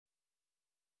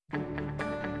The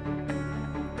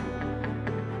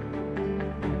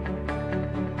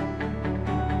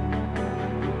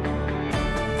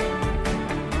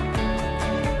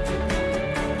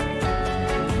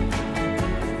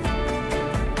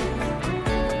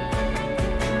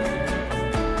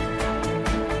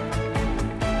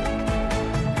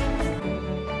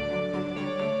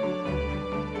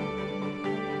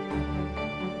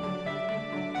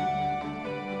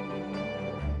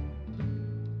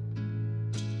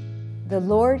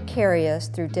Lord carries us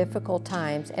through difficult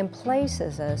times and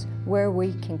places us where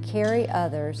we can carry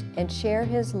others and share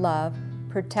His love,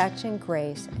 protection,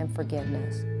 grace, and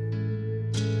forgiveness.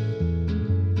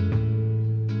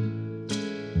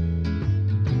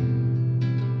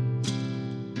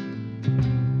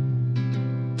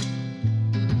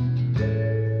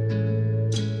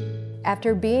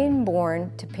 After being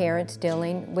born to parents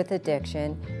dealing with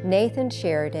addiction, Nathan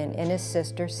Sheridan and his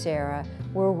sister Sarah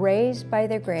were raised by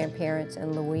their grandparents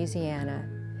in Louisiana.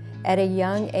 At a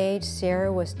young age,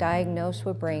 Sarah was diagnosed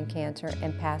with brain cancer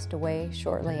and passed away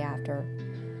shortly after.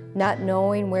 Not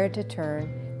knowing where to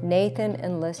turn, Nathan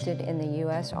enlisted in the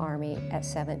U.S. Army at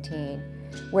 17,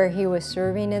 where he was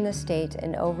serving in the States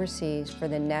and overseas for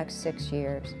the next 6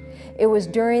 years. It was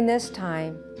during this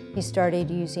time he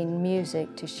started using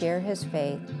music to share his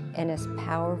faith and his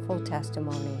powerful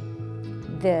testimony.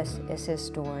 This is his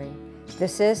story.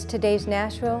 This is today's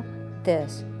Nashville.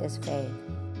 This is faith.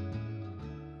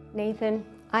 Nathan,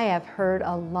 I have heard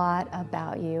a lot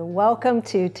about you. Welcome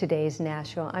to today's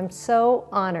Nashville. I'm so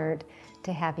honored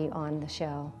to have you on the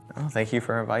show. Oh, thank you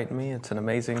for inviting me. It's an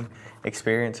amazing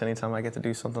experience anytime I get to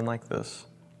do something like this.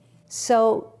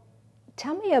 So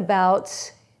tell me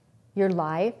about your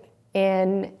life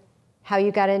and how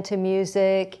you got into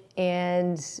music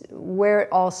and where it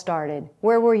all started.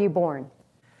 Where were you born?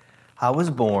 I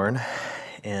was born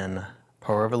in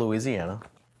Pearl River, Louisiana.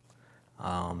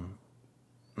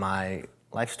 My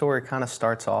life story kind of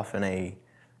starts off in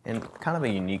kind of a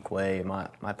unique way.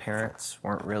 My parents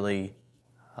weren't really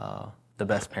the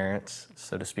best parents,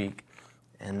 so to speak,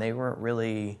 and they weren't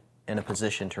really in a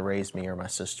position to raise me or my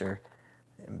sister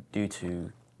due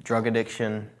to drug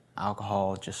addiction,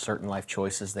 alcohol, just certain life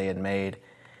choices they had made.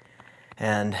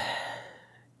 And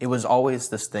it was always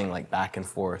this thing like back and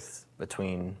forth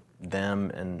between them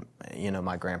and,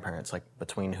 my grandparents, like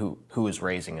between who was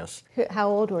raising us. How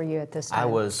old were you at this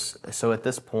time? So at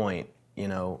this point,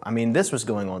 this was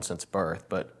going on since birth,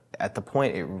 but at the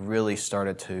point it really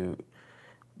started to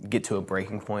get to a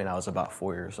breaking point. I was about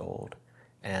 4 years old.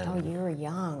 And oh, you were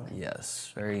young.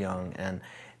 Yes, very young. And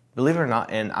believe it or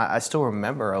not, and I still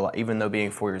remember a lot, even though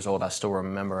being 4 years old, I still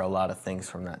remember a lot of things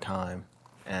from that time.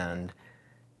 And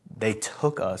they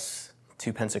took us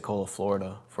to Pensacola,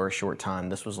 Florida for a short time.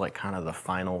 This was like kind of the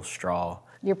final straw.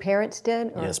 Your parents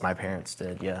did? Or? Yes, my parents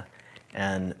did, yeah.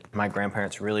 And my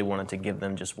grandparents really wanted to give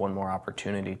them just one more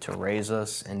opportunity to raise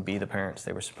us and be the parents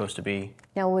they were supposed to be.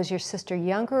 Now, was your sister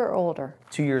younger or older?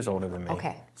 2 years older than me.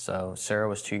 Okay. So Sarah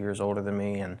was 2 years older than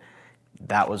me, and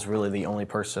that was really the only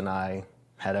person I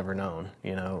had ever known,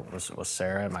 was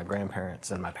Sarah and my grandparents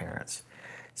and my parents.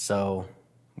 So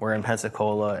we're in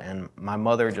Pensacola, and my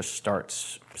mother just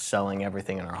starts selling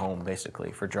everything in our home,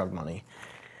 basically, for drug money.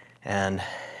 And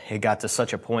it got to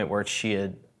such a point where she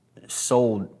had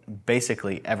sold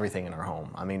basically everything in our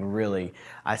home. I mean, really,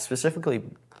 I specifically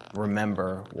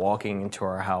remember walking into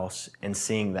our house and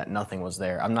seeing that nothing was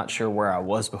there. I'm not sure where I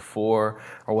was before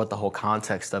or what the whole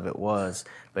context of it was,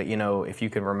 but if you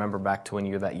can remember back to when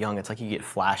you're that young, it's like you get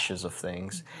flashes of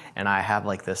things. And I have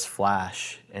like this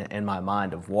flash in my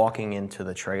mind of walking into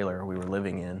the trailer we were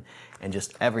living in and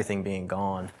just everything being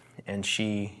gone. And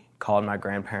she called my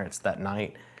grandparents that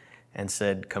night and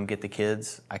said, "Come get the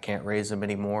kids. I can't raise them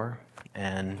anymore.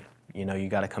 And you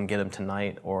got to come get them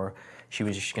tonight," or she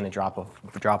was just going to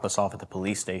drop us off at the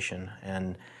police station.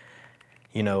 And,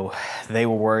 they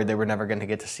were worried they were never going to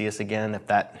get to see us again if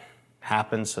that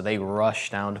happened. So they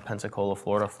rushed down to Pensacola,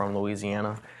 Florida from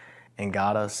Louisiana and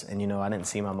got us. And, I didn't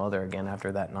see my mother again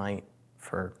after that night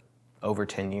for over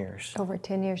 10 years. Over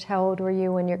 10 years. How old were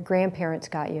you when your grandparents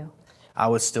got you? I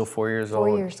was still 4 years old.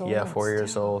 4 years old. Yeah, 4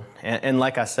 years old. And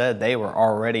like I said, they were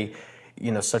already,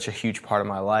 such a huge part of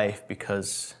my life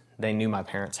because they knew my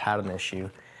parents had an issue.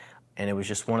 And it was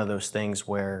just one of those things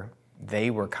where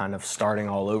they were kind of starting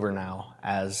all over now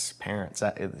as parents.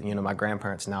 My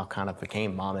grandparents now kind of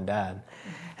became mom and dad,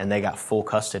 and they got full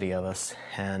custody of us.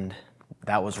 And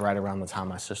that was right around the time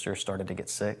my sister started to get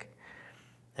sick.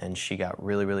 And she got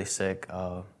really, really sick.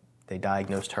 They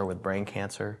diagnosed her with brain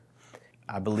cancer.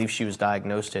 I believe she was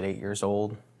diagnosed at 8 years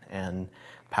old and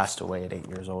passed away at 8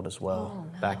 years old as well,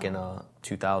 back in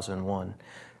 2001.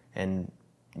 And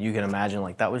you can imagine,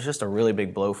 like, that was just a really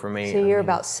big blow for me. So you're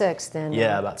about 6 then?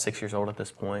 Yeah, about 6 years old at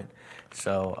this point.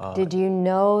 So did you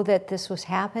know that this was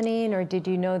happening, or did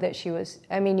you know that she was,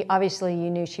 I mean, obviously you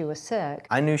knew she was sick.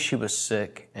 I knew she was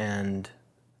sick, and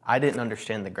I didn't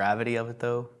understand the gravity of it,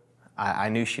 though. I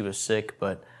knew she was sick,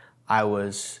 but I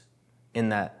was in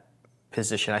that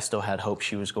position. I still had hope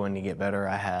she was going to get better.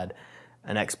 I had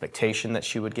an expectation that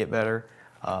she would get better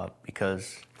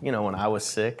because, you know, when I was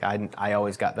sick, I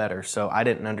always got better. So I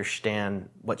didn't understand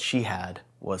what she had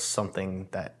was something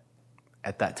that,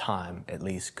 at that time, at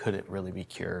least, couldn't really be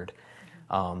cured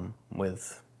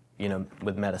with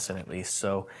medicine, at least.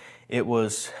 So it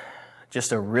was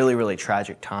just a really, really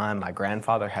tragic time. My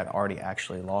grandfather had already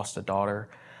actually lost a daughter,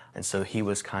 and so he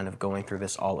was kind of going through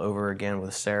this all over again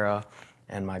with Sarah,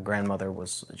 and my grandmother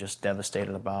was just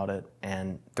devastated about it.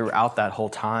 And throughout that whole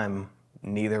time,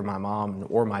 neither my mom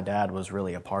or my dad was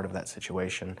really a part of that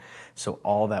situation. So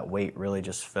all that weight really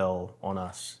just fell on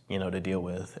us, you know, to deal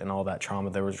with, and all that trauma.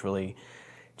 There was really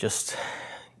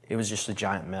it was just a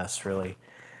giant mess, really.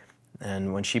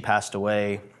 And when she passed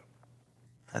away,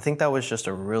 I think that was just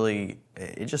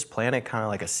it just planted kind of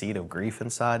like a seed of grief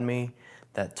inside me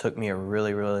that took me a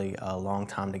really, really long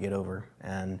time to get over.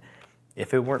 And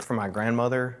if it weren't for my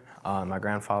grandmother, my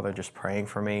grandfather just praying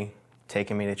for me,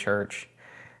 taking me to church,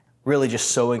 really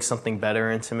just sowing something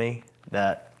better into me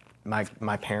that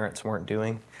my parents weren't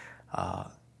doing,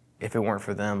 if it weren't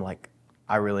for them, like,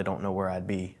 I really don't know where I'd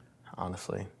be,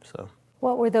 honestly. So,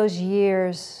 what were those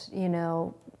years, you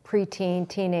know, preteen,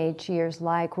 teenage years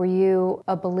like? Were you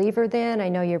a believer then? I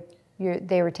know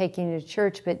they were taking you to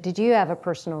church, but did you have a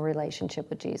personal relationship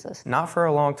with Jesus? Not for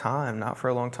a long time,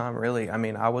 really. I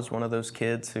mean, I was one of those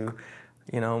kids who,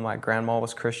 you know, my grandma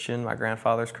was Christian, my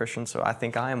grandfather's Christian, so I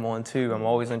think I am one too. I'm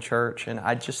always in church, and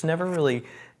I just never really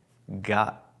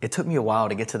it took me a while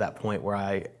to get to that point where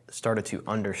I started to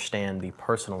understand the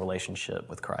personal relationship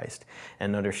with Christ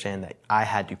and understand that I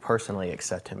had to personally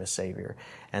accept him as Savior,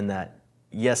 and that,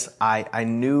 yes, I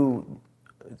knew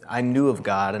of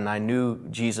God, and I knew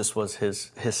Jesus was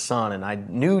his son, and I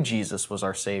knew Jesus was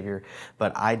our Savior,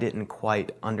 but I didn't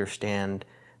quite understand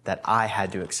that I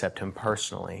had to accept him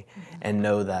personally and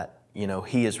know that, you know,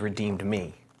 he has redeemed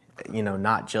me, you know,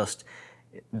 not just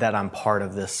that I'm part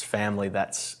of this family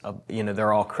that's, you know,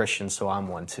 they're all Christians, so I'm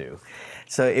one too.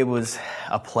 So it was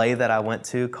a play that I went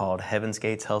to called Heaven's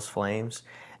Gates, Hell's Flames,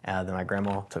 that my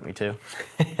grandma took me to.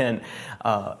 And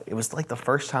it was like the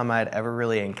first time I had ever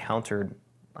really encountered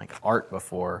like art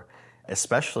before,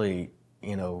 especially,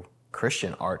 you know,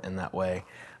 Christian art in that way.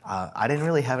 I didn't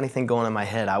really have anything going in my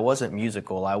head. I wasn't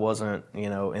musical. I wasn't, you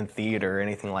know, in theater or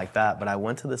anything like that. But I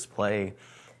went to this play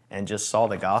and just saw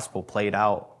the gospel played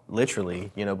out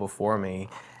literally, you know, before me,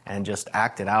 and just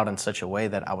acted out in such a way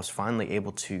that I was finally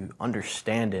able to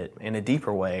understand it in a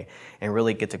deeper way and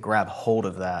really get to grab hold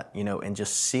of that, you know, and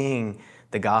just seeing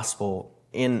the gospel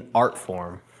in art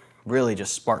form really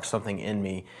just sparked something in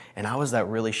me. And I was that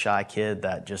really shy kid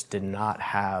that just did not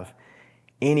have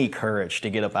any courage to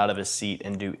get up out of his seat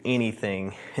and do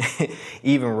anything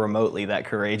even remotely that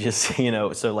courageous, you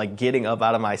know. So like getting up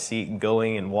out of my seat and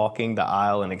going and walking the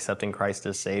aisle and accepting Christ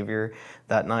as Savior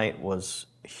that night was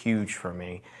huge for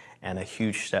me and a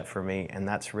huge step for me. And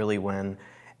that's really when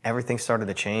everything started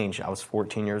to change. I was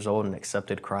 14 years old and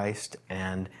accepted Christ,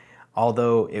 and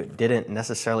although it didn't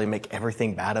necessarily make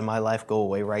everything bad in my life go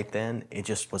away right then,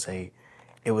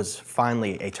 it was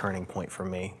finally a turning point for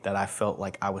me that I felt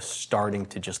like I was starting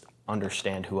to just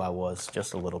understand who I was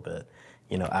just a little bit,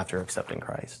 you know, after accepting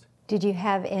Christ. Did you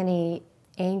have any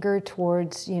anger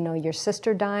towards, you know, your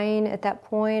sister dying at that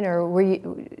point, or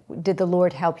did the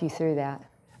Lord help you through that?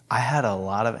 I had a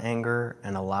lot of anger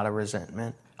and a lot of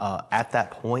resentment at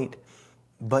that point,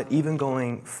 but even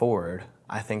going forward,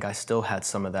 I think I still had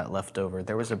some of that left over.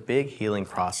 There was a big healing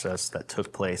process that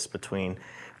took place between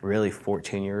really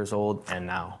 14 years old and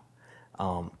now,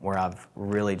 where I've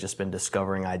really just been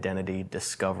discovering identity,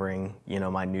 discovering, you know,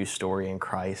 my new story in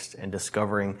Christ, and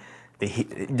discovering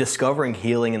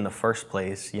healing in the first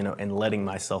place, you know, and letting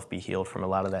myself be healed from a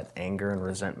lot of that anger and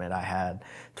resentment I had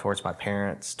towards my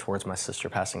parents, towards my sister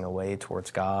passing away,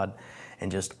 towards God,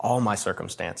 and just all my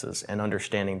circumstances, and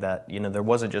understanding that, you know, there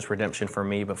wasn't just redemption for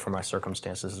me, but for my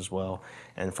circumstances as well,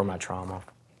 and for my trauma.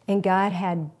 And God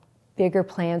had bigger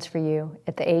plans for you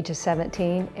at the age of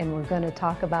 17, and we're going to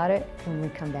talk about it when we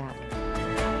come back.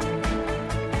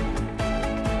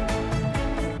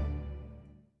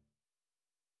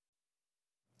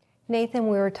 Nathan,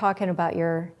 we were talking about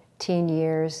your teen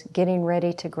years, getting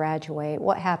ready to graduate.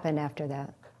 What happened after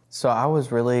that? So I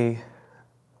was really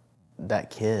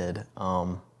that kid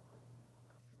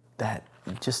that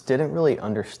just didn't really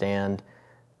understand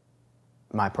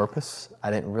my purpose.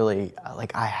 I didn't really,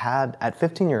 like I had, at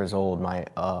 15 years old, my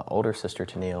older sister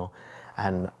Tennille,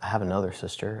 and I have another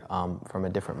sister from a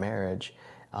different marriage,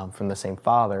 from the same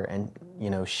father, and you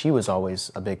know, she was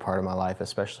always a big part of my life,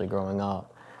 especially growing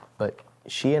up, but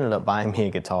she ended up buying me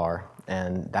a guitar,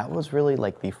 and that was really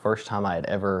like the first time I had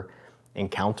ever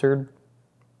encountered,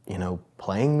 you know,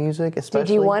 playing music, especially.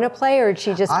 Did you want to play, or did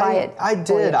she just buy it? I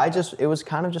did. It was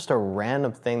kind of just a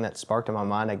random thing that sparked in my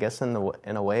mind. I guess in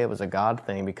a way it was a God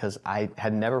thing, because I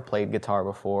had never played guitar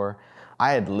before.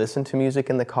 I had listened to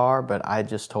music in the car, but I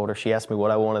just told her, she asked me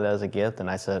what I wanted as a gift, and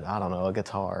I said, I don't know, a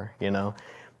guitar, you know?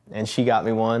 And she got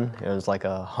me one. It was like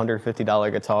a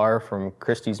 $150 guitar from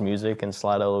Christie's Music in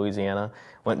Slidell, Louisiana.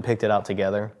 Went and picked it out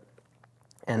together.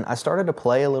 And I started to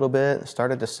play a little bit,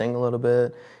 started to sing a little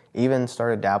bit, even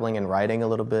started dabbling in writing a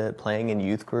little bit, playing in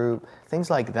youth group, things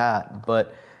like that.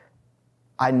 But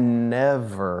I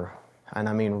never, and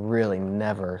I mean really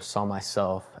never, saw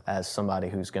myself as somebody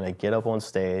who's gonna get up on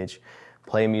stage,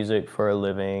 play music for a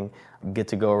living, get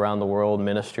to go around the world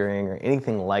ministering or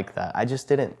anything like that. I just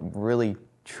didn't really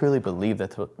truly believe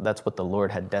that that's what the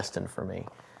Lord had destined for me.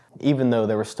 Even though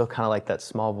there was still kind of like that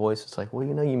small voice, it's like, well,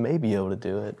 you know, you may be able to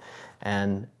do it.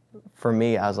 And for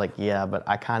me, I was like, yeah, but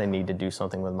I kind of need to do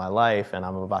something with my life, and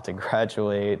I'm about to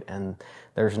graduate, and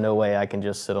there's no way I can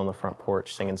just sit on the front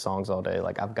porch singing songs all day.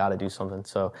 Like, I've got to do something.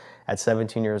 So at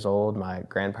 17 years old, my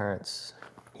grandparents,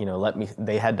 you know,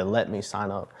 they had to let me sign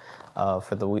up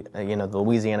for the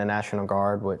Louisiana National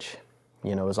Guard, which,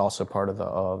 you know, is also part of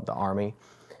the Army.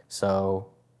 So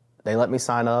they let me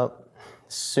sign up.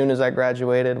 As soon as I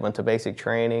graduated, went to basic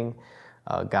training,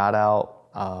 got out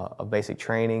of basic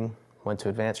training, went to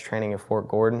advanced training at Fort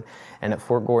Gordon. And at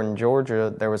Fort Gordon,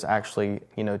 Georgia, there was actually,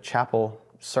 you know, chapel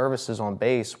services on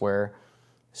base where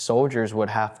soldiers would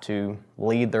have to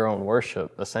lead their own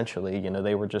worship, essentially. You know,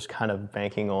 they were just kind of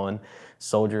banking on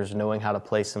soldiers knowing how to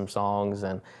play some songs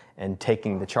and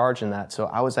taking the charge in that. So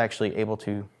I was actually able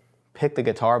to pick the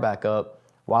guitar back up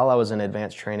while I was in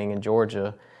advanced training in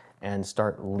Georgia and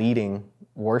start leading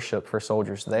worship for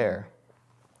soldiers there.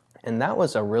 And that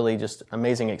was a really just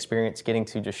amazing experience, getting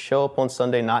to just show up on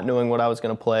Sunday, not knowing what I was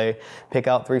going to play, pick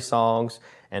out 3 songs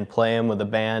and play them with a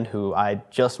band who I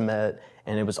just met.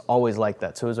 And it was always like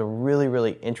that. So it was a really,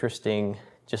 really interesting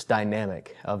just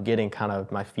dynamic of getting kind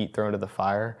of my feet thrown to the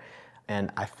fire. And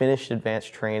I finished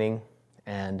advanced training,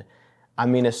 and I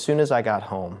mean, as soon as I got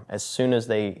home, as soon as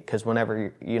because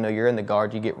whenever you're in the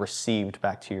Guard, you get received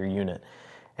back to your unit.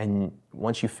 And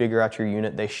once you figure out your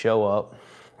unit, they show up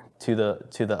to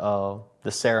the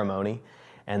ceremony,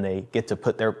 and they get to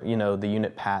put their, the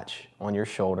unit patch on your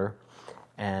shoulder.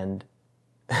 And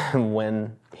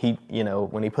when he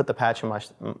put the patch on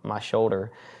my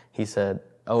shoulder, he said,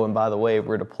 "Oh, and by the way,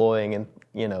 we're deploying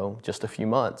in, just a few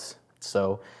months.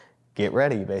 So get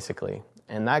ready," basically.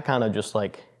 And that kind of just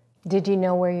like... Did you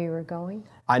know where you were going?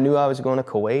 I knew I was going to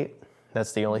Kuwait.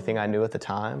 That's the only thing I knew at the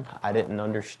time. I didn't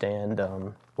understand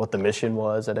what the mission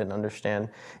was. I didn't understand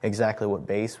exactly what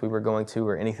base we were going to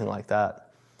or anything like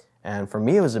that. And for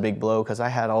me, it was a big blow because I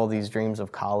had all these dreams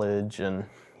of college and,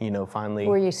 finally...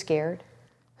 Were you scared?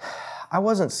 I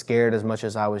wasn't scared as much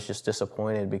as I was just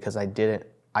disappointed because I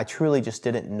truly just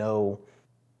didn't know.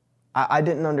 I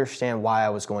didn't understand why I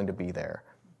was going to be there.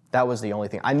 That was the only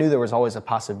thing. I knew there was always a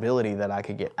possibility that I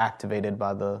could get activated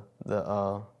by the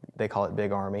they call it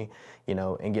Big Army,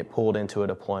 and get pulled into a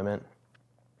deployment.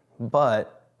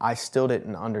 But I still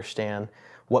didn't understand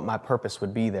what my purpose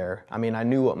would be there. I mean, I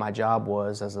knew what my job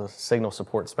was as a signal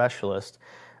support specialist,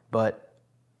 but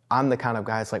I'm the kind of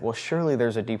guy that's like, well, surely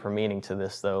there's a deeper meaning to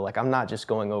this, though. Like, I'm not just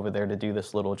going over there to do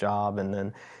this little job and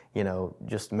then,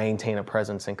 just maintain a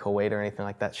presence in Kuwait or anything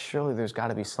like that. Surely there's got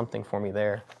to be something for me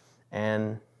there.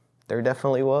 And there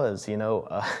definitely was,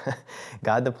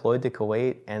 God deployed to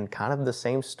Kuwait, and kind of the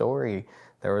same story.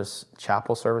 There was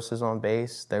chapel services on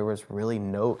base. There was really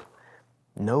no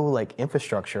like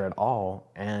infrastructure at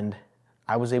all. And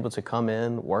I was able to come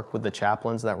in, work with the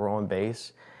chaplains that were on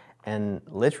base, and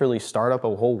literally start up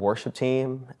a whole worship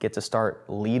team, get to start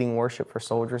leading worship for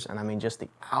soldiers. And I mean, just the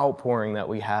outpouring that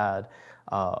we had,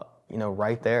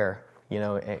 right there.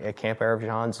 At Camp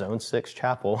Arab-John, Zone 6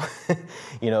 Chapel,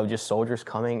 just soldiers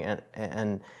coming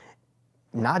and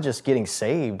not just getting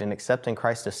saved and accepting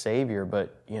Christ as Savior,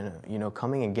 but,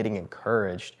 coming and getting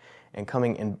encouraged and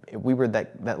coming, and we were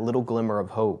that little glimmer of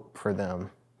hope for them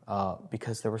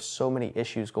because there were so many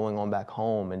issues going on back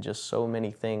home and just so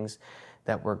many things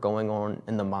that were going on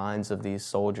in the minds of these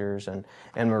soldiers and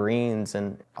Marines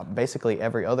and basically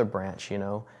every other branch,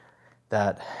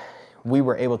 that we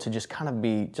were able to just kind of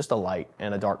be just a light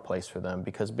in a dark place for them,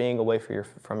 because being away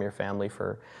from your family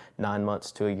for 9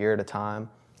 months to a year at a time.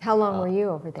 How long were you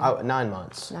over there? 9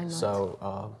 months. 9 months.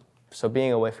 So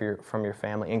being away from your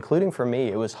family, including for me,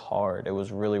 it was hard. It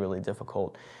was really, really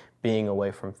difficult being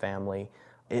away from family.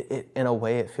 In a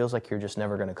way, it feels like you're just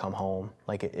never going to come home.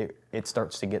 Like it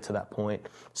starts to get to that point.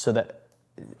 So that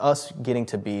us getting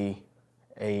to be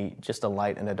just a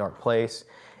light in a dark place,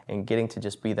 and getting to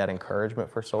just be that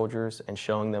encouragement for soldiers and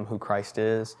showing them who Christ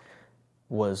is,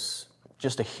 was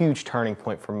just a huge turning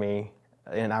point for me.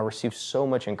 And I received so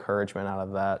much encouragement out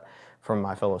of that from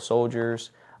my fellow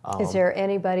soldiers. Is there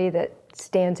anybody that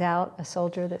stands out, a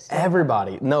soldier that stands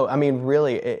Everybody. No, I mean,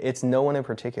 really, it's no one in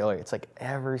particular. It's like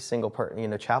every single person. You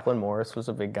know, Chaplain Morris was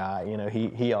a big guy. You know,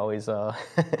 he always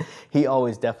he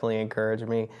always definitely encouraged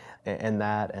me in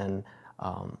that, and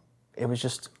it was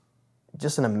just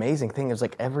an amazing thing. It was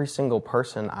like every single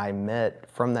person I met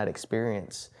from that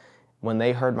experience, when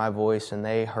they heard my voice and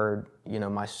they heard, you know,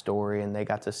 my story, and they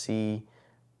got to see,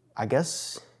 I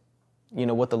guess, you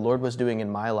know, what the Lord was doing in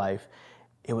my life,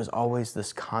 it was always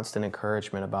this constant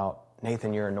encouragement about,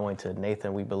 Nathan, you're anointed.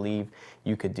 Nathan, we believe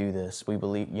you could do this. We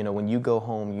believe, you know, when you go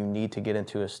home, you need to get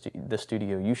into the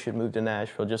studio. You should move to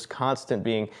Nashville. Just constant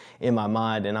being in my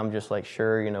mind. And I'm just like,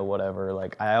 sure, you know, whatever.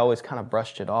 Like, I always kind of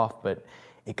brushed it off, but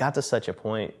it got to such a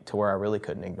point to where I really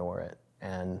couldn't ignore it.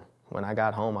 And when I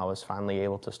got home, I was finally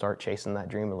able to start chasing that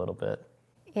dream a little bit.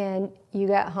 And you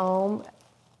got home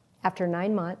after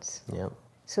 9 months. Yep.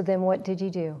 So then what did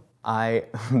you do? I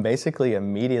basically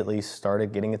immediately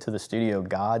started getting into the studio.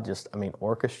 God just,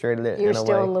 orchestrated it in a way. You're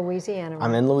still in Louisiana, right?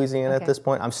 I'm in Louisiana at this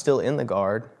point. I'm still in the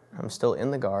Guard.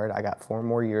 I got 4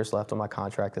 more years left on my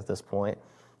contract at this point.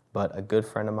 But a good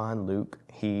friend of mine, Luke,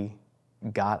 he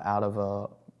got out of a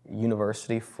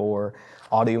university for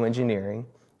audio engineering,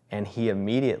 and he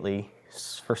immediately,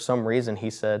 for some reason, he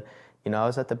said, you know, I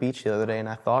was at the beach the other day and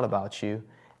I thought about you,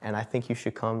 and I think you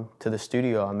should come to the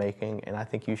studio I'm making, and I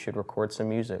think you should record some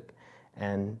music.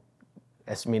 And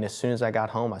as soon as I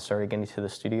got home, I started getting to the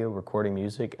studio, recording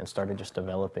music, and started just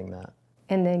developing that.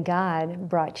 And then God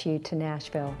brought you to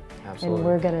Nashville. Absolutely. And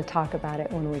we're going to talk about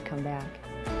it when we come back.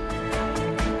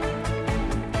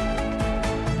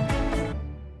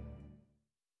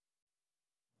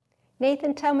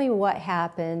 Nathan, tell me what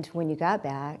happened when you got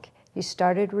back. You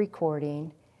started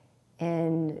recording,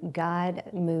 and God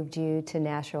moved you to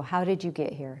Nashville. How did you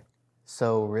get here?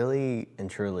 So really and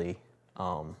truly,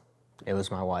 it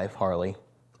was my wife, Harley.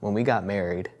 When we got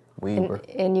married,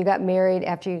 And you got married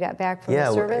after you got back from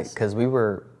the service? Yeah, because we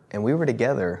were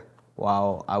together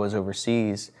while I was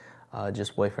overseas,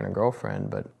 just boyfriend and girlfriend.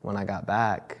 But when I got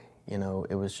back, you know,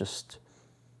 it was just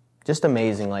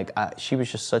amazing. Like, she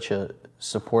was just such a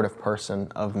supportive person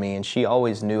of me, and she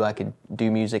always knew I could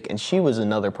do music, and she was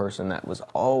another person that was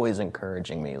always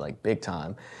encouraging me, like, big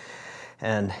time.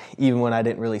 And even when I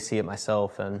didn't really see it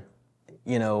myself, and,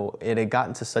 you know, it had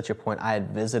gotten to such a point. I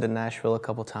had visited Nashville a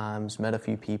couple times, met a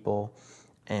few people,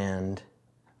 and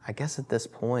I guess at this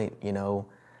point, you know,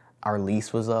 our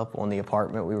lease was up on the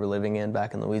apartment we were living in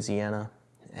back in Louisiana,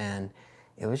 and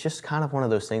it was just kind of one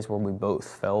of those things where we both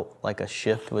felt like a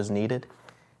shift was needed.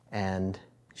 And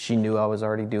she knew I was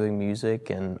already doing music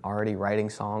and already writing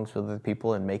songs with other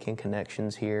people and making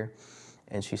connections here.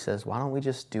 And she says, why don't we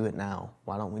just do it now?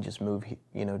 Why don't we just move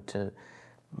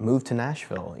to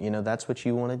Nashville? You know, that's what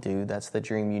you want to do. That's the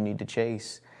dream you need to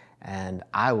chase. And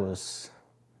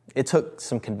it took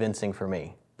some convincing for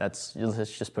me. Let's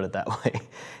just put it that way.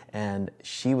 And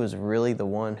she was really the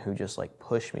one who just like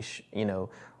pushed me, you know,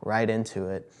 right into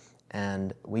it.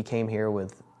 And we came here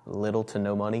with little to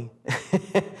no money.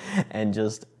 And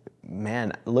just,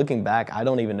 man, looking back, I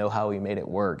don't even know how we made it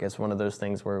work. It's one of those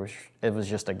things where it was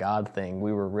just a God thing.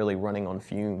 We were really running on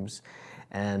fumes.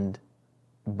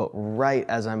 But right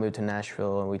as I moved to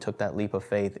Nashville and we took that leap of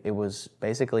faith, it was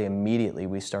basically immediately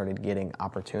we started getting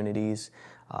opportunities.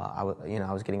 I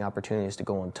was getting opportunities to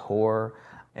go on tour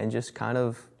and just kind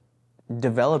of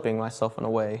developing myself in a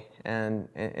way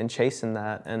and chasing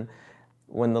that. And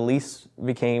when the lease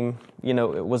became, you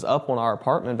know, it was up on our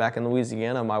apartment back in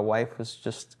Louisiana, my wife was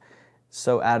just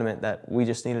so adamant that we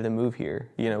just needed to move here.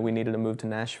 You know, we needed to move to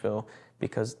Nashville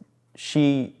because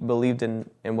she believed in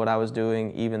what I was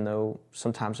doing, even though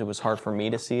sometimes it was hard for me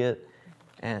to see it.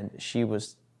 And she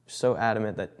was so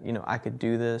adamant that, you know, I could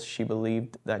do this. She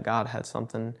believed that God had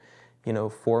something, you know,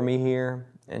 for me here.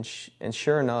 And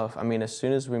sure enough, I mean, as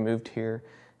soon as we moved here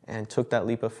and took that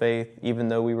leap of faith, even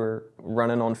though we were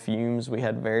running on fumes, we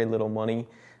had very little money,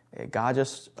 God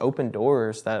just opened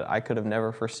doors that I could have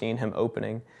never foreseen him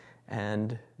opening.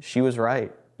 And she was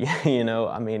right. You know,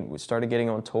 I mean, we started getting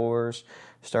on tours,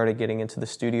 started getting into the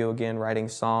studio again, writing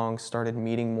songs, started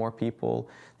meeting more people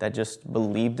that just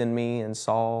believed in me and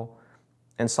saw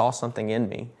something in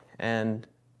me. And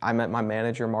I met my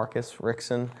manager, Marcus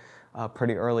Rickson,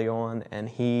 pretty early on, and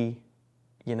he,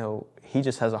 you know, he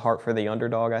just has a heart for the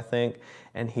underdog, I think,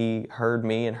 and he heard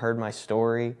me and heard my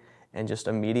story, and just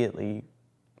immediately,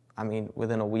 I mean,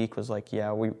 within a week was like,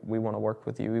 yeah, we want to work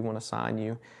with you, we want to sign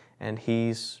you. And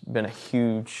he's been a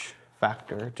huge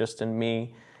factor just in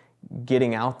me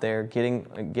getting out there,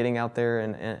 getting out there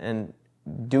and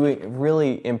doing,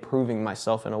 really improving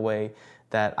myself in a way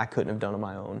that I couldn't have done on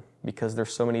my own, because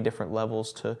there's so many different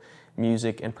levels to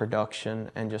music and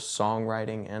production and just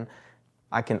songwriting. And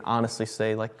I can honestly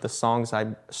say, like, the songs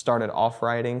I started off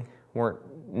writing weren't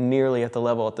nearly at the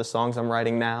level of the songs I'm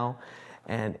writing now.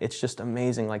 And it's just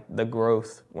amazing, like, the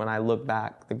growth, when I look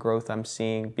back, the growth I'm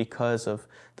seeing because of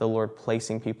the Lord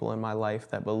placing people in my life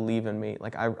that believe in me.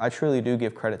 Like, I truly do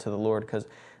give credit to the Lord, because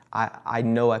I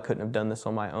know I couldn't have done this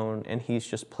on my own, and He's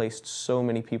just placed so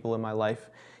many people in my life,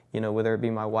 you know, whether it be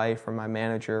my wife or my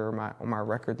manager or my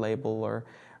record label or,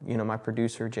 you know, my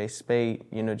producer, Jay Spate,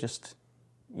 you know, just,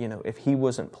 you know, if He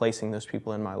wasn't placing those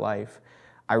people in my life,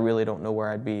 I really don't know where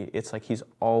I'd be. It's like He's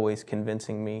always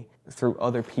convincing me through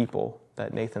other people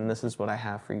that, Nathan, this is what I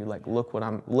have for you. Like, look what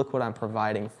I'm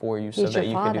providing for you so that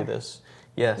you can do this.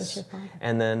 Yes.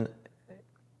 And then,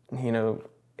 you know,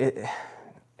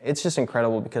 it's just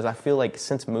incredible, because I feel like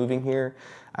since moving here,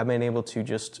 I've been able to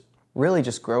just really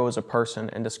just grow as a person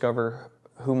and discover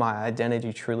who my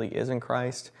identity truly is in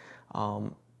Christ.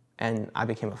 And I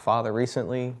became a father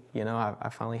recently. You know, I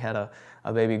finally had a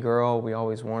baby girl. We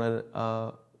always wanted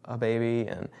a baby,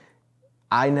 and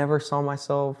I never saw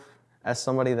myself as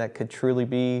somebody that could truly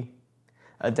be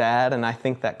a dad. And I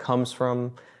think that comes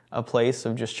from a place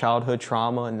of just childhood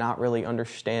trauma and not really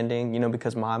understanding, you know,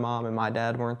 because my mom and my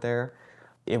dad weren't there.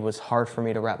 It was hard for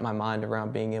me to wrap my mind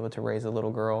around being able to raise a little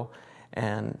girl,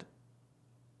 and,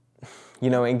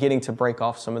 you know, and getting to break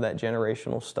off some of that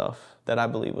generational stuff that I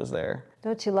believe was there.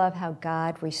 Don't you love how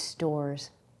God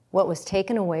restores what was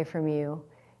taken away from you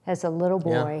as a little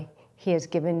boy? Yeah. He has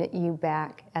given you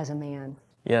back as a man.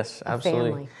 Yes,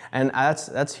 absolutely. Family. And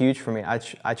that's huge for me.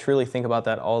 I truly think about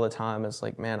that all the time. It's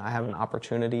like, man, I have an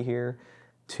opportunity here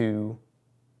to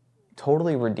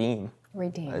totally redeem.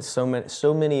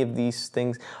 So many of these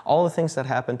things, all the things that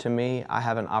happened to me, I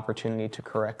have an opportunity to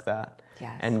correct that.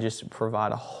 Yes. And just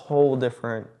provide a whole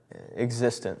different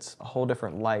existence, a whole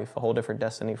different life, a whole different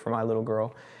destiny for my little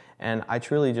girl. And I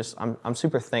truly just, I'm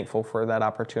super thankful for that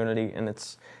opportunity. And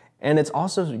it's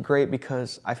also great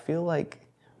because I feel like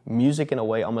music in a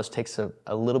way almost takes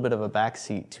a little bit of a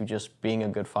backseat to just being a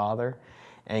good father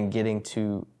and getting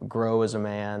to grow as a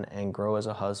man and grow as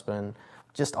a husband,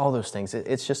 just all those things.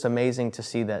 It's just amazing to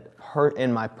see that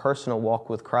in my personal walk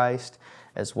with Christ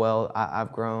as well,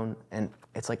 I've grown, and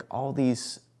it's like all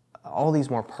these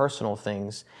more personal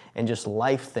things and just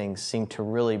life things seem to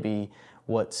really be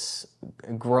what's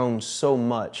grown so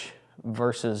much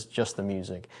versus just the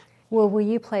music. Well, will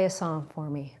you play a song for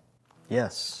me?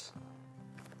 Yes.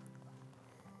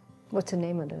 What's the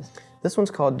name of this? This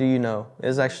one's called Do You Know?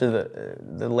 It's actually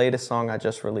the latest song I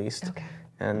just released. Okay.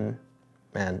 And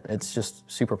man, it's just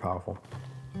super powerful.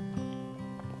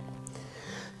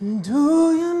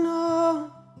 Do you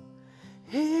know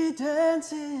He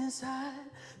dances inside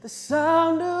the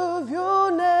sound of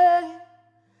your name?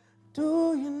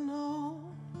 Do you know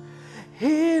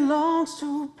He longs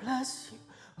to bless you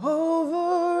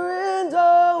over and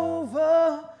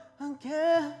over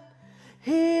again?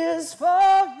 He is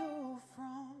for you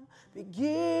from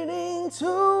beginning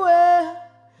to end.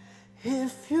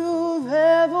 If you've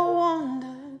ever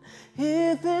wondered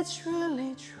if it's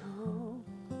really true,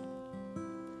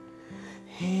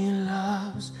 He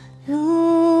loves you.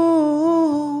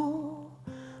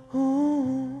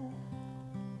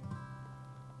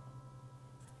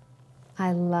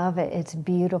 I love it. It's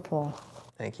beautiful.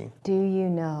 Thank you. Do you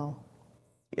know?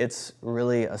 It's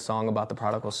really a song about the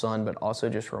prodigal son, but also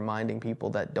just reminding people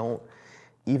that don't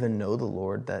even know the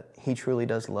Lord that He truly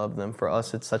does love them. For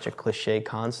us, it's such a cliche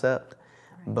concept,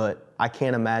 but I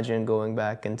can't imagine going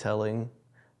back and telling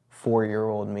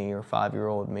 4-year-old me or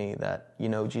 5-year-old me that, you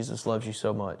know, Jesus loves you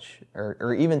so much,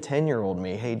 or even 10-year-old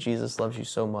me, hey, Jesus loves you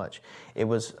so much. It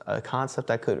was a concept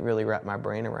I couldn't really wrap my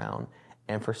brain around,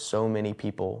 and for so many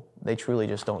people, they truly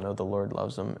just don't know the Lord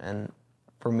loves them. And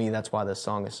for me, that's why this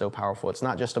song is so powerful. It's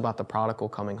not just about the prodigal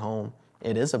coming home.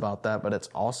 It is about that, but it's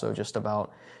also just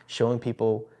about showing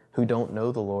people who don't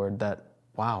know the Lord that,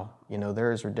 wow, you know,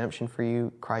 there is redemption for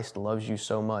you. Christ loves you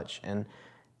so much. And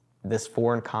this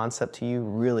foreign concept to you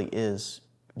really is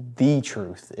the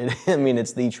truth. I mean,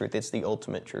 it's the truth. It's the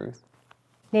ultimate truth.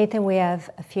 Nathan, we have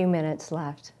a few minutes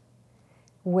left.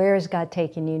 Where is God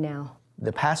taking you now?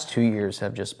 The past 2 years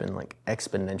have just been like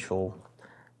exponential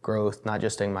growth, not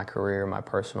just in my career, my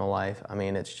personal life. I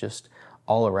mean, it's just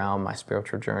all around my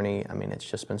spiritual journey. I mean, it's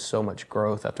just been so much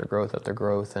growth after growth after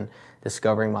growth, and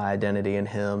discovering my identity in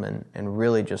Him, and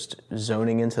really just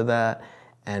zoning into that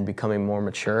and becoming more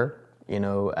mature, you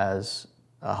know, as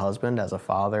a husband, as a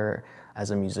father, as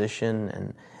a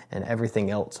musician, and everything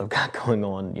else I've got going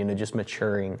on, you know, just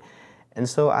maturing. And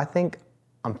so I think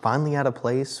I'm finally at a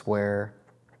place where,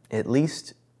 at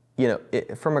least, you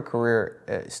know, from a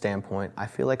career standpoint, I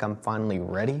feel like I'm finally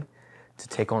ready to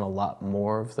take on a lot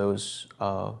more of those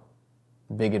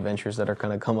big adventures that are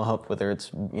going to come up, whether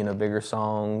it's, you know, bigger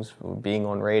songs, being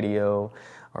on radio,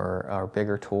 or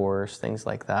bigger tours, things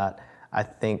like that. I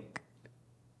think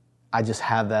I just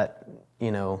have that,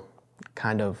 you know,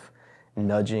 kind of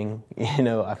nudging, you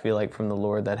know, I feel like from the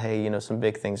Lord that, hey, you know, some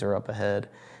big things are up ahead,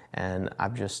 and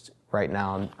I'm just, right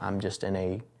now, I'm just in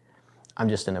a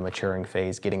maturing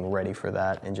phase, getting ready for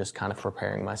that, and just kind of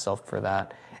preparing myself for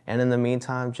that. And in the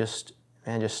meantime, just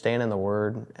staying in the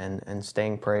Word and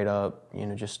staying prayed up, you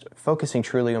know, just focusing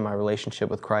truly on my relationship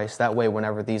with Christ. That way,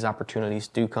 whenever these opportunities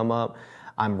do come up,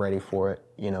 I'm ready for it,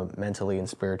 you know, mentally and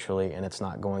spiritually, and it's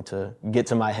not going to get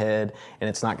to my head, and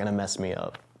it's not going to mess me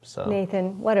up. So,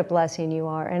 Nathan, what a blessing you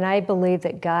are. And I believe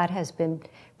that God has been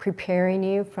preparing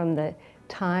you from the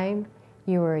time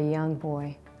you were a young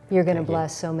boy. You're going to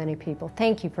bless so many people.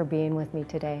 Thank you for being with me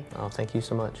today. Oh, thank you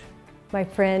so much. My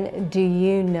friend, do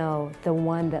you know the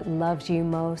one that loves you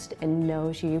most and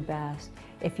knows you best?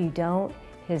 If you don't,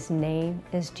 His name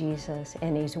is Jesus,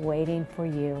 and He's waiting for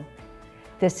you.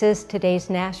 This is today's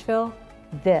Nashville.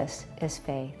 This is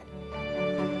faith.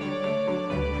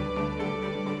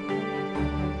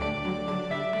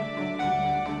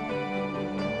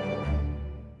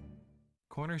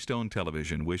 Cornerstone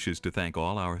Television wishes to thank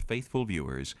all our faithful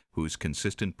viewers whose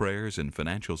consistent prayers and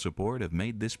financial support have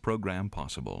made this program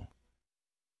possible.